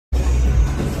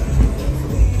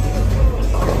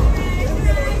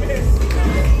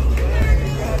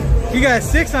You got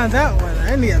 6 on that one.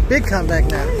 I need a big comeback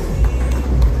now.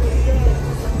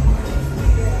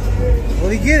 Will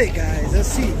he get it, guys? Let's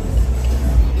see.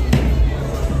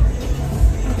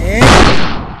 And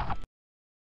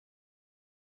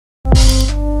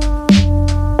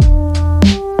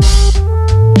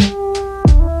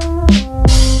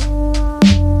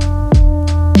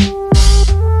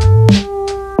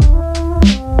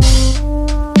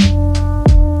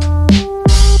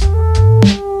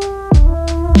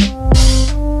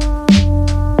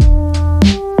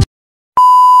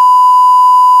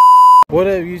what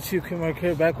up, YouTube? Quinn Mark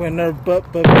here, back with another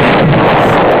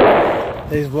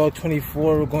today's vlog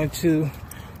 24. We're going to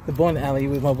the bowling alley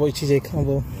with my boy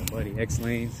TjayCombo. My buddy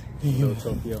Explains, Little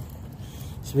Tokyo.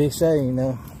 Should be exciting, you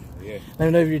know. Yeah. Let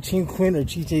me know if you're Team Quinn or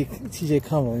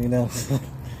TjayCombo, you know.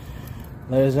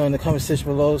 Let us know in the comment section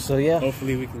below. So yeah.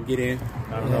 Hopefully we can get in.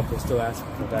 I don't know if they're still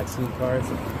asking for vaccine cards.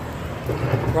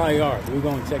 Probably are. We're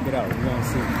going to check it out. We're going to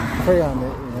see. Pray on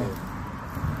it, you know.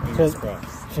 Fingers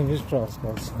crossed. Fingers crossed,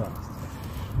 guys.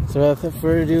 So without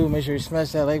further ado, make sure you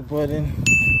smash that like button,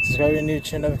 subscribe to the new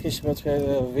channel, notification bell to get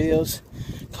videos,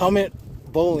 comment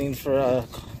bowling for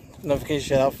notification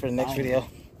shout out for the next video.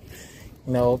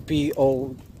 You know,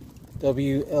 BOWLING,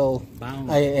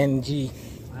 you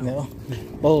know,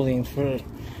 bowling for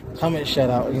comment shout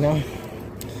out, you know.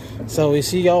 So we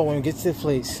see y'all when we get to the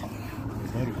place.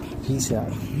 Peace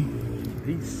out.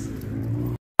 Peace.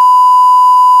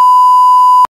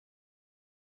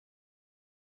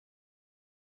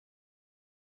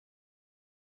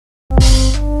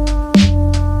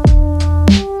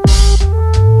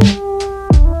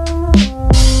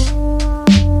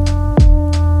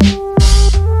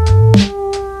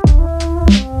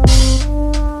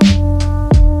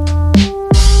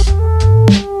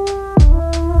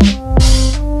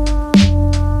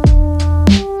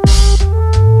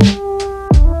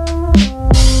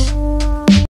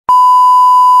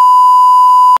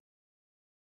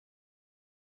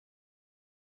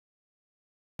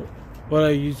 What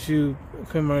up, YouTube?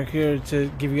 Quinn Mark here to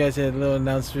give you guys a little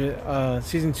announcement.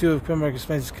 Season 2 of Quinn Mark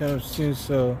Explains is coming up soon,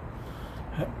 so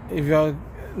if y'all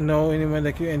know anyone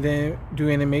that can do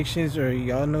animations, or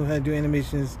y'all know how to do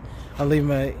animations, I'll leave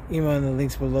my email in the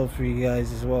links below for you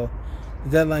guys as well.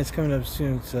 The deadline's coming up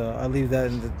soon, so I'll leave that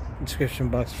in the description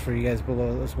box for you guys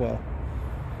below as well.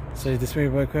 So this is my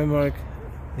boy Quinn Mark.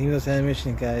 Leave those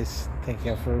animations, guys. Thank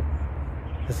you for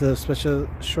this little special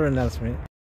short announcement.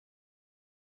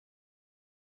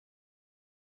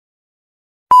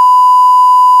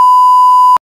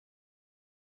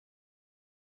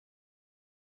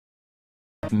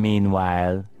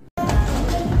 Meanwhile.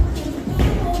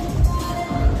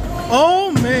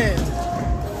 Oh man!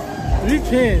 3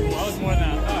 pins. That was more than I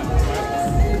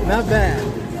thought. Not bad.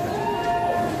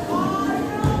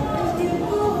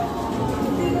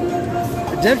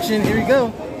 Redemption, here we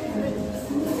go.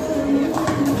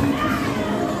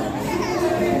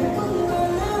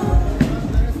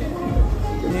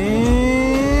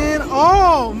 And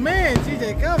oh man,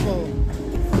 TjayCombo.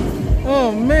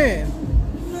 Oh man.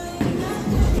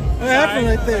 What happened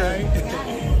right there?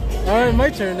 Alright, my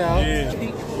turn now. Yeah.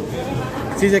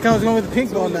 TjayCombo's going with the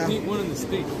pink ball now. Pink one in the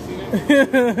stick.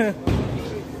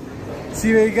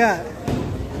 See what you got.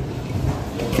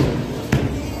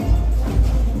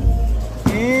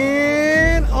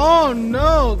 And oh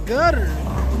no, gutter.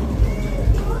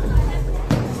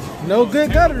 No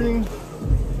good guttering.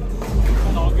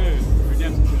 All good.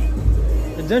 Redemption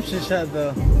shot. Redemption shot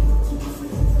though.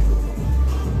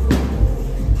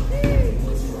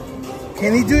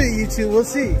 Can he do it, you two? We'll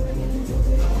see.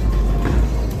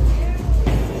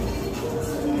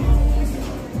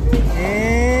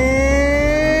 And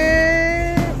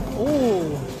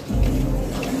ooh,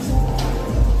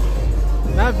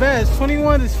 not bad. It's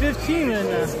 21 to 15 right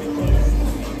now.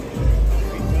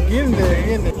 Getting there,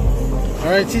 getting there.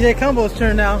 All right, TjayCombo's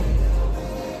turn now.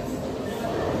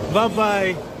 Bye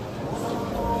bye.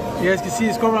 You guys can see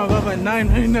the score around by 9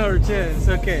 right now or 10. It's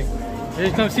okay. Here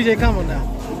comes TjayCombo now.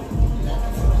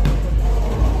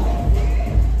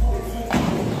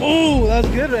 Oh, that's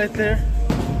good right there.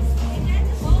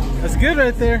 That's good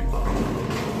right there.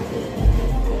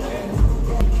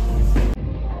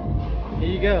 Here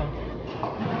you go.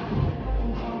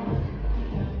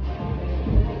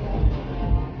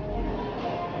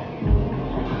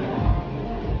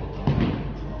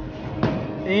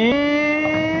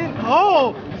 And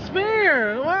oh,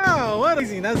 spare! Wow, what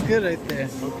amazing! That's good right there.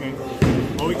 Okay.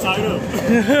 Oh, we tied up.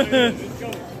 Let's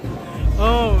go.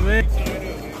 Oh man.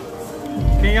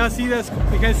 Can y'all see that?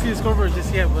 You can't see the scoreboard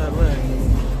just yet, but look.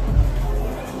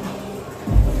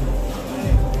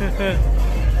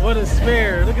 What a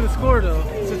spare. Look at the score though.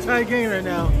 It's a tie game right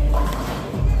now.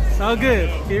 It's all good.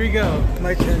 Here we go.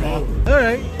 My turn now.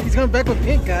 Alright, he's coming back with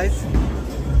pink, guys.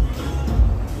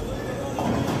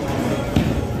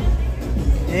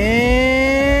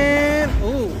 And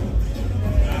ooh.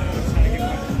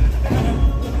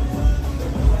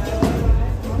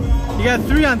 You got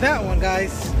 3 on that one,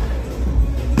 guys.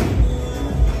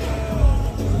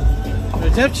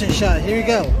 Redemption shot. Here we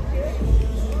go.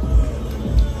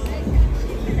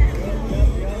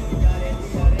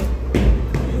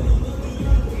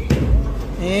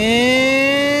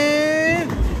 And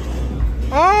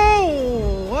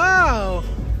oh wow!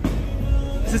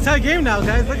 It's a tie game now,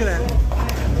 guys. Look at that.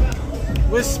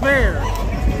 With spare.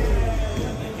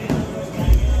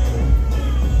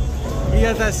 You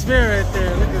got that spare right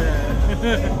there. Look at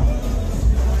that.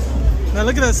 Now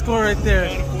look at that score right there.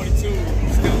 42.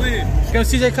 Still in. It's going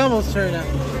to TjayCombo's turn now.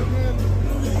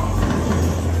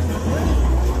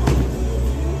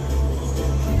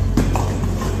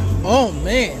 Oh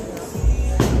man.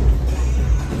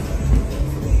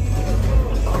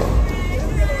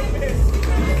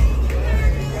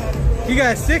 You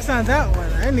got 6 on that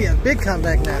one. I need a big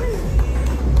comeback now.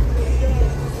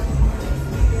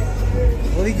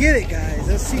 Will he get it, guys?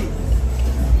 Let's see.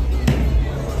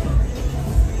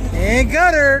 And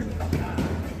guttered.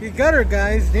 He guttered,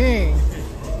 guys. Dang.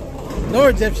 No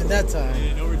redemption that time.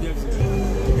 Yeah, no redemption.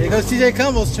 Here goes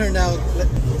TjayCombo's turn now.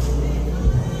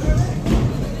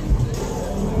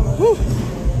 Woo.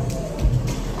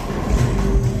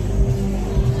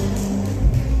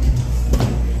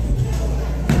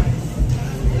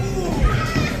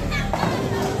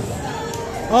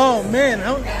 Oh man,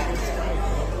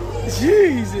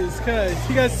 Jesus Christ,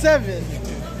 he got 7.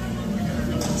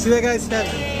 See that guy's 7.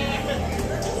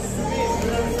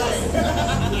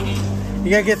 You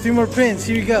gotta get 3 more pins,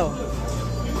 here you go.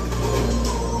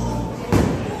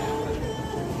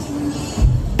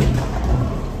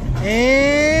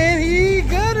 And he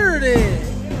guttered it.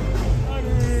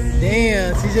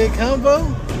 Damn,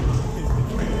 TjayCombo.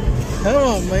 Come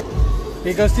on, man.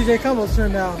 Here goes TjayCombo's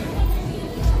turn now.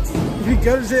 If he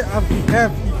gutters it, I'll be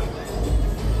happy.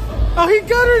 Oh, he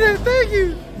guttered it. Thank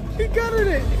you. He guttered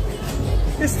it.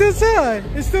 It's still time.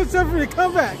 It's still time for me to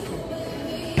come back. Oh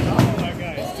my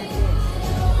God, it's too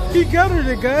close. He guttered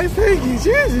it, guys. Thank you.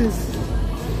 Jesus.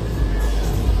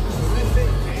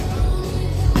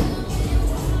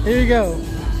 Here you go.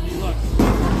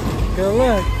 Good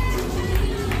luck.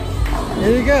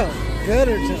 Here you go.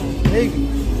 Gutter time. Baby.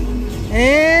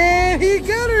 And he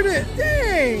guttered it.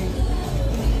 Dang.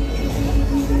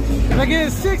 If I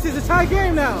get 6, it's a tie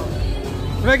game now.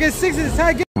 If I get 6, it's a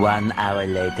tie game. 1 hour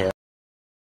later.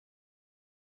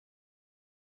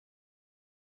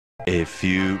 A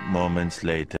few moments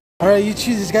later. Alright, you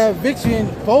choose this guy a victory in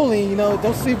bowling, you know,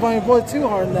 don't sleep on your boy too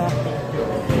hard now.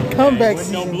 Comeback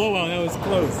season. No blowout, that was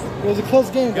close. It was a close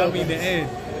game. Got me in the end.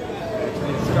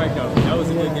 Strikeout. That was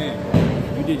a good game.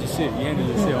 You did your shit. You handled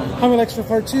your shit. How many likes for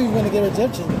part 2? You want to get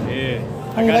redemption? Yeah.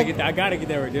 I gotta get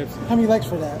that redemption. How many likes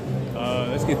for that?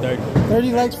 Let's get 30.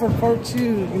 30 likes for part 2.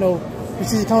 You know,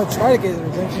 if you come and try to get the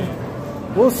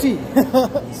redemption, we'll see.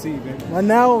 See, man. Well,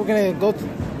 now we're gonna go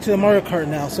to the Mario Kart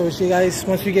now. So we'll see you guys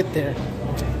once we get there.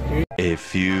 A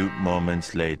few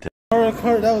moments later. Mario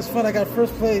Kart, that was fun. I got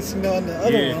first place, you know, on the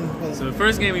other one. But so the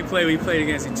first game we played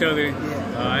against each other.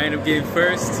 Yeah. I ended up getting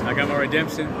first. I got my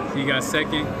redemption. He got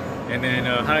second. And then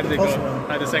how did it go?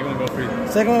 How did the second one go for you?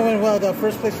 Second one went well. I got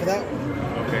first place for that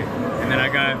one. Okay. And then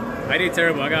I did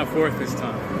terrible. I got 4th this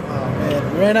time. Oh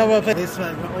man, right now we'll play this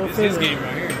one. It's his game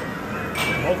right here.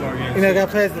 Both our games. You know, I got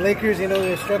to play as the Lakers. You know,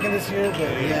 they're struggling this year, but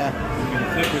yeah.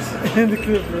 The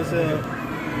Clippers. The Clippers.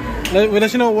 We'll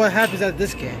let you know what happens at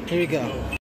this game. Here we go.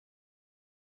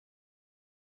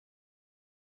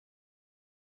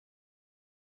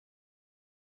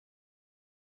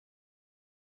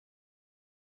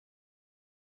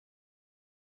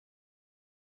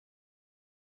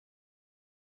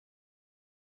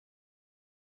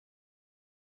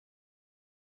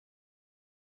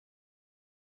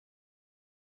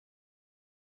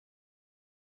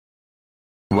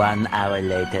 One hour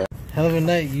later. Hell of a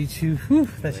night, YouTube. Whew,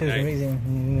 that shit was amazing.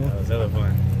 You know? That was hella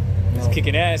fun. We was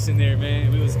kicking ass in there,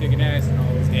 man. We was kicking ass in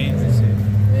all those games and shit.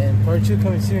 Man, part 2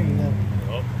 coming soon, you know.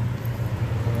 Oh.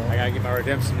 I gotta get my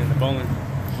redemption in the bowling.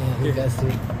 Yeah, you guys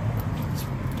see.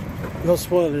 No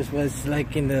spoilers, but it's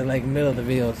like in the middle of the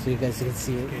video, so you guys can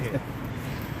see it.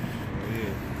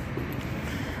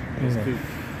 That's cool.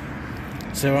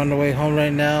 So we're on the way home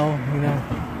right now, you know.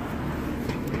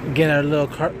 Getting our little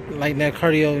like that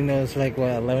cardio, you know, it's like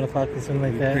what, 11 o'clock or something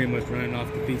like that. Pretty much running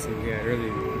off the pizza we had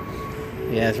earlier.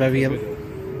 Yeah, it's probably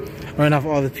Running off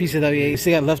all the pizza that we ate. We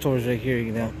still got leftovers right here,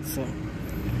 you know. So,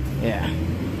 yeah.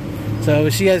 So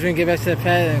we'll see you guys when we get back to the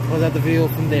pad and close out the video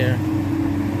from there.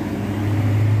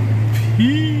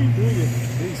 Peace.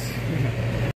 Peace.